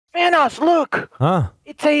Vanoss, look! Huh?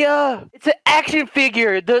 It's an action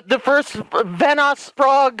figure. The first Vanoss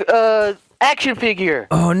frog action figure.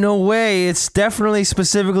 Oh, no way. It's definitely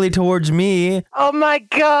specifically towards me. Oh my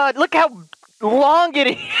god, look how long it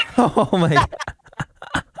is. Oh my god.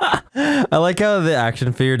 I like how the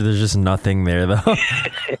action figure, there's just nothing there though.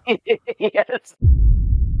 Yes.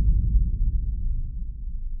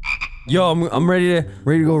 Yo, I'm ready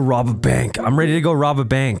to go rob a bank. I'm ready to go rob a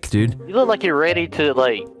bank, dude. You look like you're ready to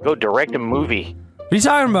like go direct a movie. What are you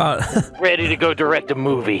talking about? Ready to go direct a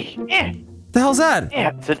movie. Yeah. The hell's that?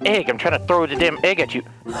 Yeah, it's an egg. I'm trying to throw the damn egg at you.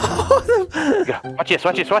 Watch this,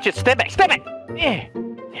 watch this, watch this. Step back, step back. Yeah.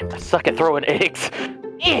 Damn, I suck at throwing eggs.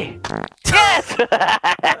 Yeah. Yes!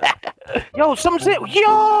 Yo,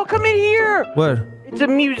 yo, come in here. What? It's a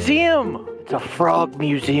museum. It's a frog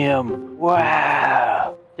museum.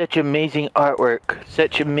 Wow. Such amazing artwork.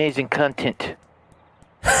 Such amazing content.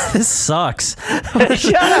 This sucks.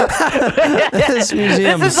 Shut up! This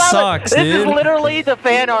museum sucks, dude. This is literally the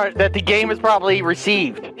fan art that the game has probably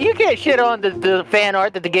received. You can't shit on the fan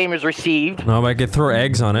art that the game has received. No, I could throw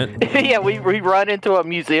eggs on it. Yeah, we run into a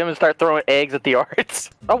museum and start throwing eggs at the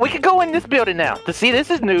arts. Oh, we could go in this building now. To see,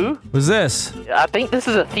 this is new. What's this? I think this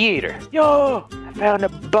is a theater. Yo, I found a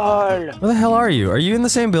ball. Where the hell are you? Are you in the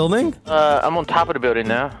same building? I'm on top of the building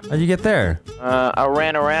now. How'd you get there? I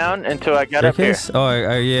ran around until I got up here. Oh,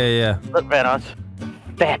 yeah. Look, Vanoss.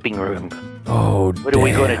 Fapping room. Oh, What are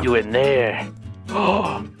we gonna do in there?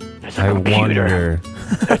 Oh, there's a computer. Wonder.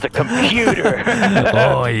 There's a computer.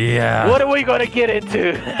 Oh, yeah. What are we gonna get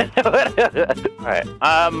into? Alright,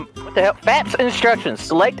 what the hell? Faps instructions.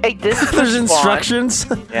 Select a distance There's spawn. instructions?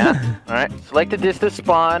 Yeah, alright. Select a distance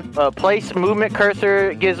spawn. Place movement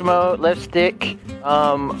cursor, gizmo, left stick.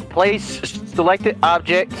 Place selected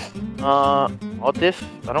object. All this,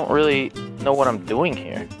 I don't really know what I'm doing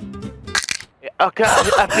here. Oh god,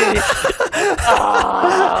 I finished.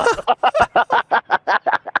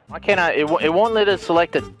 Why can't I? It won't let us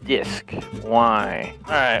select a disc. Why?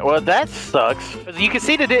 Alright, well that sucks. Cause you can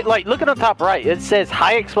see that look at the top right. It says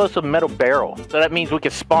high explosive metal barrel. So that means we can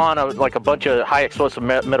spawn a bunch of high explosive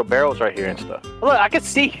metal barrels right here and stuff. Look, I can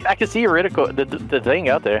see your reticle, the thing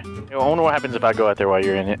out there. I wonder what happens if I go out there while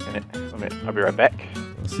you're in it. I'll be right back.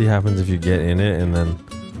 Let's see what happens if you get in it and then...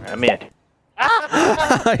 Alright, I'm in.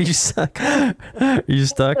 You suck. Are you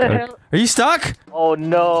stuck? Are you stuck? Oh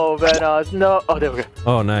no, Vanoss, no. Oh, there we go.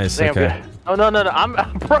 Oh, nice. Okay. Oh no, I'm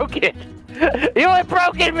broken. You have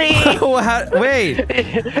broken me. Wait.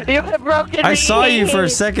 You have broken me. I saw you for a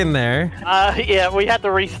second there. Yeah, we had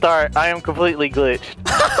to restart. I am completely glitched.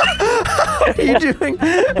 What are you doing?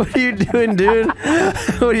 What are you doing, dude?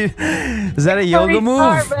 Is that a yoga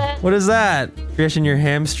move? Man. What is that? Stretching your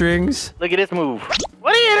hamstrings? Look at this move.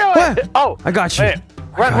 What are you doing? What? Oh, I got you. Wait.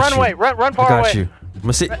 Run away. Run far away. I got you. I'm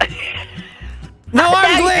gonna see. No,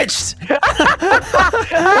 I'm glitched!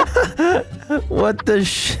 What the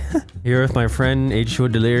sh... Here with my friend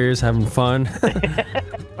H2O Delirious having fun.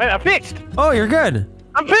 Wait, I'm fixed. Oh, you're good.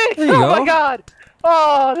 I'm fixed. There you go. My god.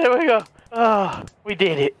 Oh, there we go. Oh, we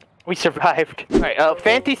did it. We survived. All right,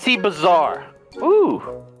 Fantasy Bazaar.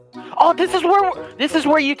 Ooh. Oh, this is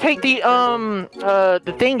where you take the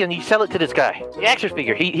thing and you sell it to this guy. The action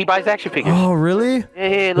figure. He buys action figures. Oh, really?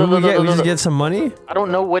 Yeah, We just get some money? I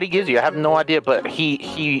don't know what he gives you. I have no idea, but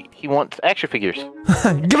he wants action figures.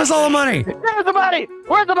 Give us all the money. Where's the money?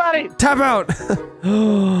 Where's the money? Tap out.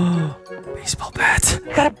 Baseball bat.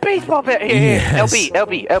 You got a baseball bat. Here, Yes.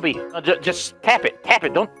 LB. No, just tap it. Tap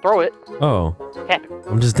it. Don't throw it. Oh. Tap it.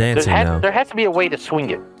 I'm just dancing now. There has to be a way to swing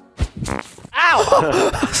it.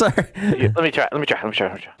 Ow! Sorry. Here, let me try. Oh,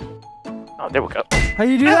 there we go. How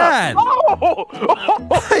you do that? Oh!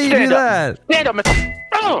 How you do that? Stand up, mister.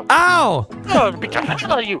 Oh! Ow! Oh, beat the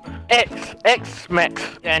hell out of you. X, max.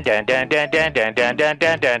 Dan.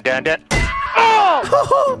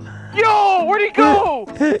 Oh! Yo, where'd he go?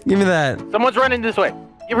 Give me that. Someone's running this way.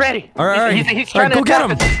 You ready? All right. He's trying to go get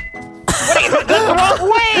him. What are you doing? That's the wrong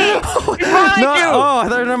way! He's behind you! Oh, I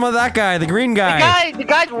thought you were talking about that guy, the green guy. The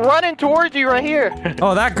guy's running towards you right here.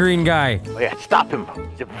 Oh, that green guy. Oh yeah, stop him.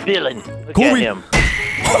 He's a villain. Look Kobe. at him.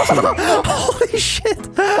 Holy shit.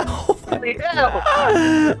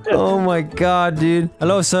 Oh my god, dude.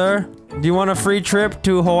 Hello, sir. Do you want a free trip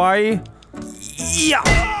to Hawaii? Yeah.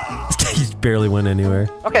 He barely went anywhere.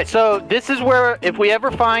 Okay, so this is where if we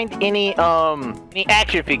ever find any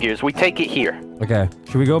action figures, we take it here. Okay.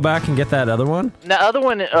 Should we go back and get that other one? The other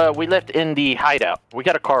one we left in the hideout. We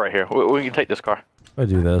got a car right here. We can take this car. I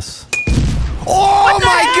do this. Oh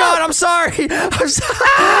my god, I'm sorry. I'm sorry.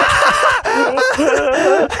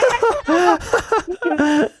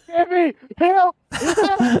 Jimmy, help!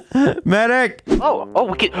 Medic!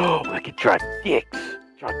 I could drive dicks.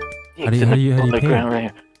 Drive dicks How do you on the pay? ground right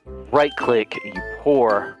here. Right click, and you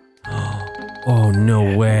pour. Oh,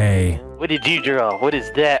 no way. What did you draw? What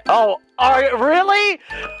is that? Oh, really?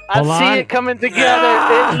 Hold I see on. it coming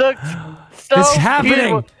together. It looks so It's happening.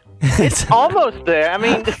 beautiful. It's almost there. I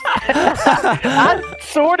mean, I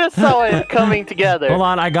sort of saw it coming together. Hold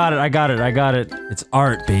on, I got it. It's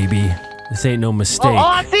art, baby. This ain't no mistake. Oh,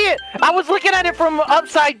 I see it! I was looking at it from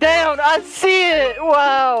upside down. I see it!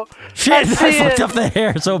 Wow! Shit, I fucked up the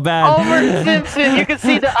hair so bad. Homer Simpson. You can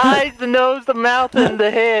see the eyes, the nose, the mouth, and the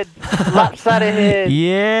head. Lopsided head.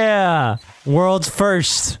 Yeah! World's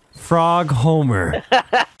first frog Homer.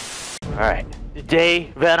 Alright.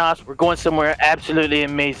 Today, Vanoss, we're going somewhere absolutely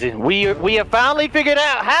amazing. We have finally figured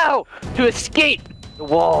out how to escape the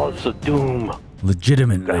walls of doom.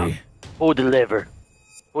 Legitimately. Pull the lever.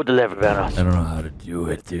 Pull the lever, Vanoss. I don't know how to do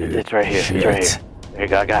it, dude. It's right here. Shit. It's right here. There you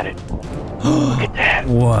go. I got it. Look at that.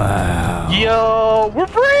 Wow. Yo, we're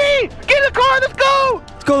free! Get in the car. Let's go!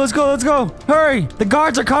 Let's go. Hurry! The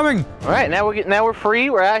guards are coming! Alright, now we're free.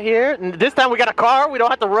 We're out here. And this time we got a car. We don't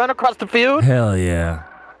have to run across the field. Hell yeah.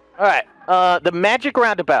 Alright. The magic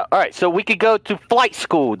roundabout. Alright, so we could go to flight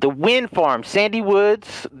school, the wind farm, Sandy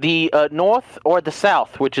Woods, the north or the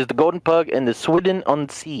south, which is the Golden Pug and the Swindon on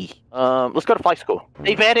Sea. Let's go to flight school.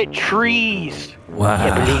 They've added trees. Wow. I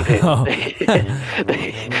can't believe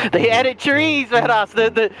it. They added trees, Vanoss.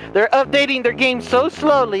 They're updating their game so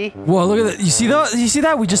slowly. Whoa, look at that. You see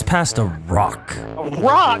that? We just passed a rock. A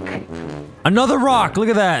rock? Another rock. Look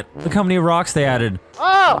at that. Look how many rocks they added.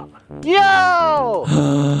 Oh!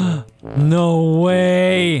 Yo! No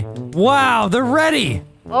way. Wow, they're ready.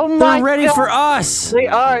 Oh my They're ready God. for us. They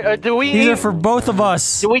are. These are for both of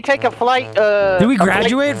us. Do we take a flight? Did we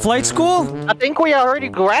graduate flight school? I think we already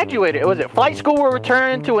graduated. Was it flight school will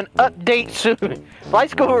return to an update soon?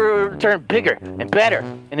 Flight school will return bigger and better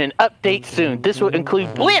in an update soon. This will include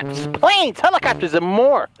blimps, planes, helicopters, and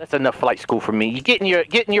more. That's enough flight school for me. You get in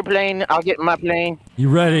your plane. I'll get in my plane. You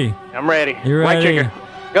ready? I'm ready. You Right ready? trigger.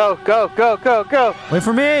 Go, go, go, go, go. Wait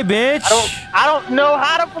for me, bitch. I don't know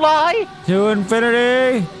how to fly. To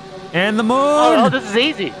infinity and the moon. Oh, this is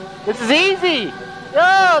easy. This is easy.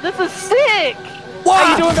 Yo, this is sick. What?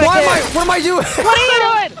 How you doing back there? What am I doing? What are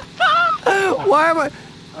you doing? Why am I?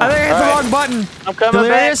 I think I hit the wrong button. I'm coming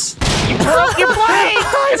Delirious? back. You broke your plane!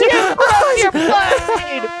 You broke your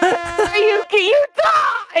plane! You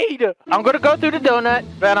died! I'm gonna go through the donut,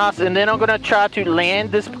 Vanoss, and then I'm gonna try to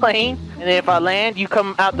land this plane. And if I land, you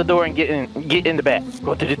come out the door and get in the back.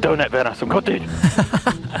 Go through the donut, Vanoss. I'm going through.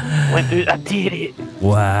 Went through. I did it.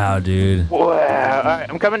 Wow, dude. Wow. All right,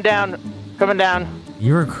 I'm coming down. Coming down.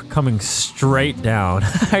 You're coming straight down.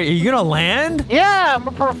 Are you gonna land? Yeah, I'm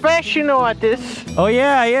a professional at this. Oh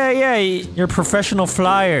yeah. You're a professional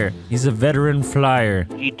flyer. He's a veteran flyer.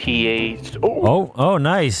 GTA's. Oh,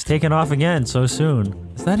 nice. Taking off again so soon.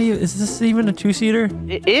 Is this even a two-seater?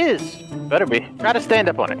 It is. Better be. Try to stand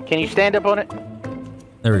up on it. Can you stand up on it?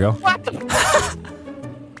 There we go. What the?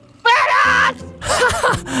 Vanoss!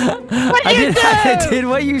 What did you do? I did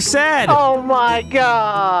what you said. Oh my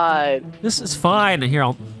God! This is fine.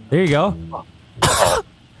 Here, there you go.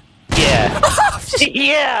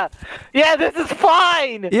 Yeah. Yeah, this is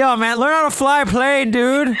fine. Yo, man, learn how to fly a plane,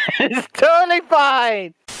 dude. It's totally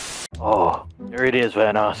fine. Oh, there it is,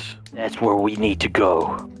 Vanoss. That's where we need to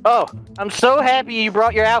go. Oh, I'm so happy you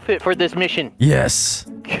brought your outfit for this mission. Yes.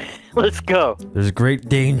 Let's go. There's great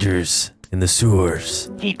dangers in the sewers.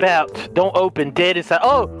 Keep out. Don't open. Dead inside.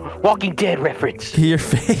 Oh, Walking Dead reference. Your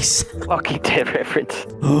face. Walking Dead reference.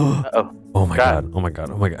 Uh-oh. Oh my God. Oh my God.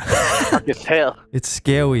 Oh my God. Dark as hell. It's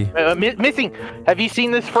scary. Missing. Have you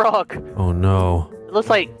seen this frog? Oh no. It looks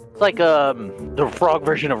like the frog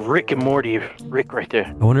version of Rick and Morty. Rick right there.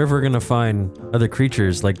 I wonder if we're gonna find other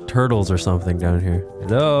creatures like turtles or something down here.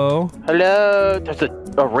 Hello? Hello? There's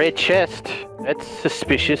a red chest. That's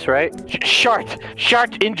suspicious, right?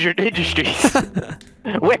 Shark Industries.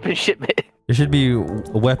 Weapon shipment. There should be a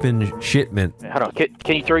weapon shipment. Hold on.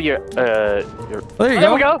 Can you throw your Oh, there you There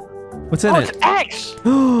go. we go. What's in Oh, it? it's axe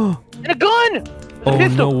and a gun. Oh,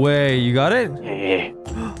 pistol. no way. You got it? Yeah.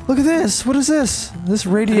 Look at this. What is this? This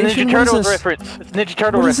radiation? Ninja What is Turtles this? reference. It's Ninja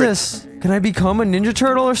Turtle What is reference. this? Can I become a Ninja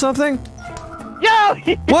Turtle or something?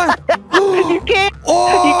 Yo! What? You can't.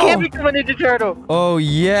 Oh! You can't become a Ninja Turtle. Oh,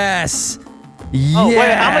 yes. Oh wait,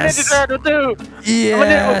 I'm a Ninja Yes. Turtle too.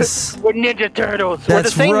 Yes. We're Ninja Turtles. That's We're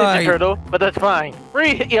the same right. Ninja Turtle, but that's fine.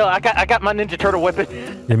 Free. Yo, I got my Ninja Turtle weapon.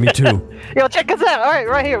 Yeah, me too. Yo, check us out. All right,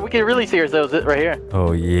 right here. We can really see ourselves right here.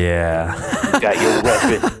 Oh, yeah. Got your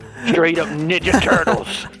weapon. Straight up Ninja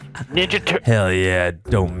Turtles. Ninja turtle. Hell yeah,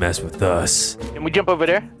 don't mess with us. Can we jump over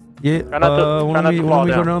there? Yeah, Try not to why don't we fall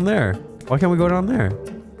go down. down there? Why can't we go down there?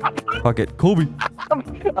 Fuck it. Colby.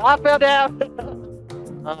 I fell down.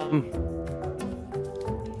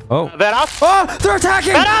 Oh. Vanoss? Oh, they're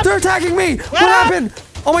attacking! Vanoss! They're attacking me! What happened?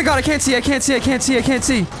 Oh my god, I can't see, I can't see, I can't see, I can't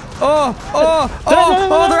see. Oh,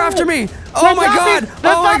 they're after me! Oh my god!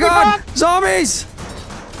 Oh my god! Zombies!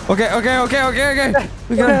 Okay.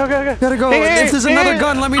 We gotta go. Hey, If there's another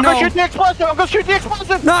gun, let me know. I'm gonna shoot the explosive! I'm gonna shoot the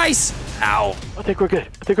explosive! Nice! Ow! I think we're good.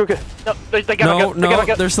 No, they gotta go.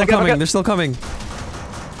 No, they're still coming. They're still coming.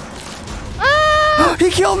 Ah!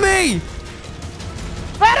 He killed me!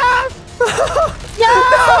 Vanoss! No!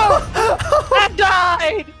 I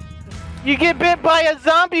died! You get bit by a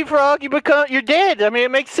zombie frog, you're dead. I mean,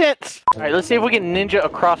 it makes sense. All right, let's see if we can ninja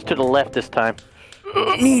across to the left this time.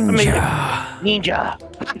 Ninja.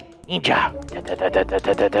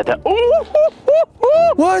 Ooh.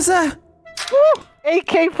 What was that?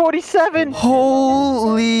 AK-47.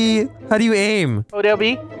 Holy! How do you aim? Hold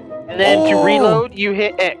LB. And then to reload, you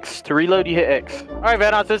hit X. To reload, you hit X. All right,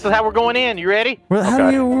 Vanoss, this is how we're going in. You ready? Where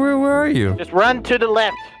are you? Just run to the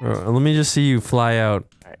left. Let me just see you fly out.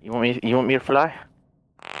 All right, you want me to fly?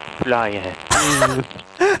 Fly in.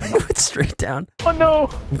 He went straight down. Oh no!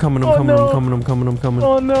 I'm coming. Oh, no. I'm coming.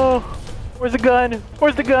 Oh no! Where's the gun?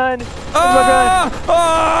 Where's my gun?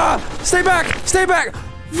 Stay back!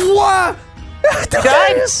 What?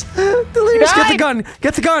 Guys! Delirious, get the gun!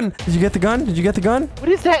 Get the gun! Did you get the gun? What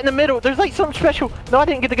is that in the middle? There's like something special. No, I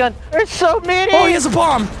didn't get the gun. There's so many! Oh, he has a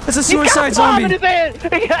bomb! It's a suicide zombie! He's got a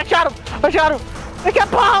bomb in his head! I shot him! They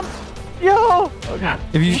got bombs! Yo! Oh god.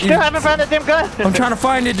 If you still haven't found that damn gun? I'm trying to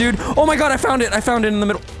find it, dude. Oh my god, I found it in the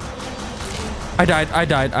middle. I died.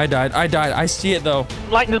 I see it though.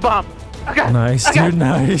 Lighting the bomb. Okay. Nice, okay. dude,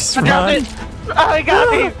 nice. I got it! Oh, he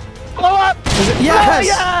got me! Blow up! Yes! Oh,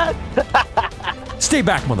 yeah! Stay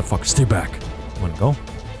back, motherfucker, stay back. You wanna go?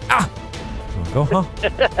 Ah! You wanna go, huh?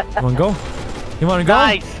 You wanna go? You wanna go?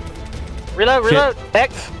 Nice! Reload!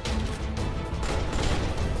 X!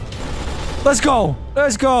 Let's go!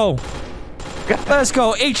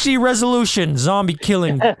 HD resolution, zombie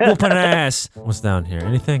killing, whooping ass. What's down here?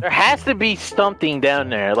 Anything? There has to be something down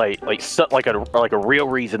there, like a real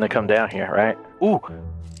reason to come down here, right? Ooh!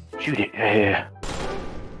 Shoot it! Yeah.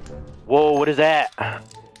 Whoa! What is that?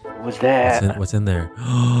 What's that? What's in there?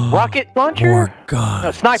 Rocket launcher? More guns.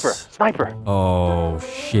 No, sniper. Oh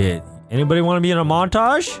shit! Anybody want to be in a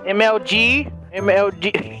montage? MLG.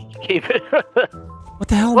 Keep it. What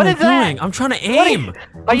the hell What am is I doing? that? I'm trying to aim.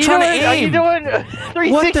 Are you doing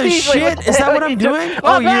 360? What the shit? Is that what I'm doing?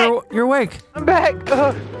 Oh, you're awake. I'm back.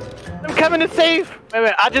 I'm coming to save. Wait a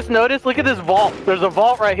minute. I just noticed. Look at this vault. There's a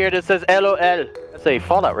vault right here that says LOL. That's a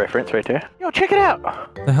Fallout reference right there. Yo, check it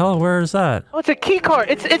out. The hell? Where is that? Oh, it's a key card.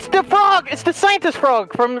 It's the frog. It's the scientist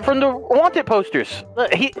frog from the wanted posters. Look,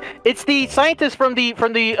 it's the scientist from the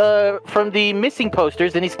missing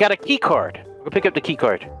posters, and he's got a key card. Go pick up the key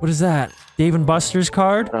card. What is that? Dave and Buster's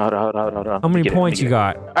card? Hold on. How many points you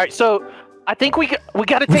got? All right, so I think we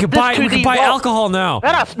gotta take this to the vault. We can buy alcohol now.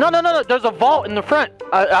 No. There's a vault in the front.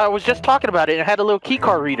 I was just talking about it. It had a little key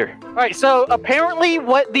card reader. All right, so apparently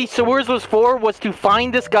what the sewers was for was to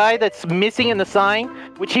find this guy that's missing in the sign,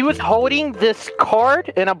 which he was holding this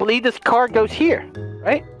card, and I believe this card goes here,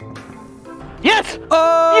 right? Yes!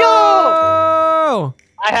 Oh! Yo!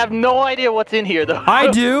 I have no idea what's in here though.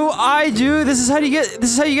 I do. This is how you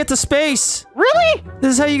get to space. Really?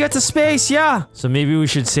 This is how you get to space, yeah. So maybe we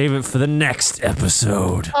should save it for the next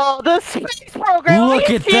episode. Oh, the space program.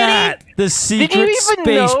 Look at that. The secret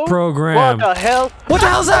space program. What the hell? What the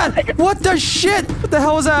hell's that? What the shit? What the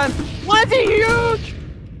hell was that? Was he huge?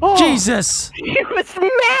 Oh, Jesus. He was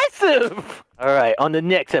massive. All right, on the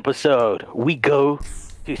next episode, we go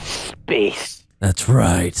to space. That's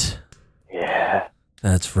right. Yeah.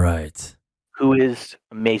 That's right. Who is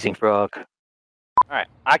Amazing Frog? All right,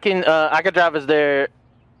 I can drive us there. What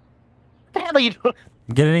the hell are you doing?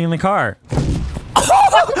 Getting in the car.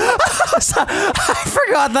 I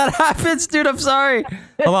forgot that happens, dude. I'm sorry.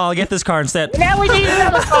 Hold on, I'll get this car instead. Now we need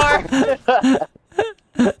another car.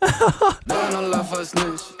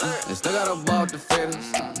 Still got a ball to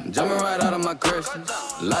finish. Jumping right out of my Christian.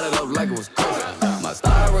 Light it up like it was Christmas. My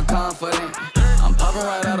style was confident. I'm popping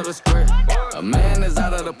right out of the script. A man is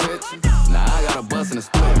out of the picture. Now I got a bust in the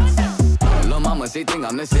splits. Lil' mama, she think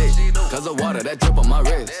I'm the shit. Cause of water that drip on my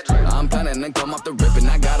wrist. I'm planning to come off the rip and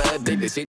I got her addicted.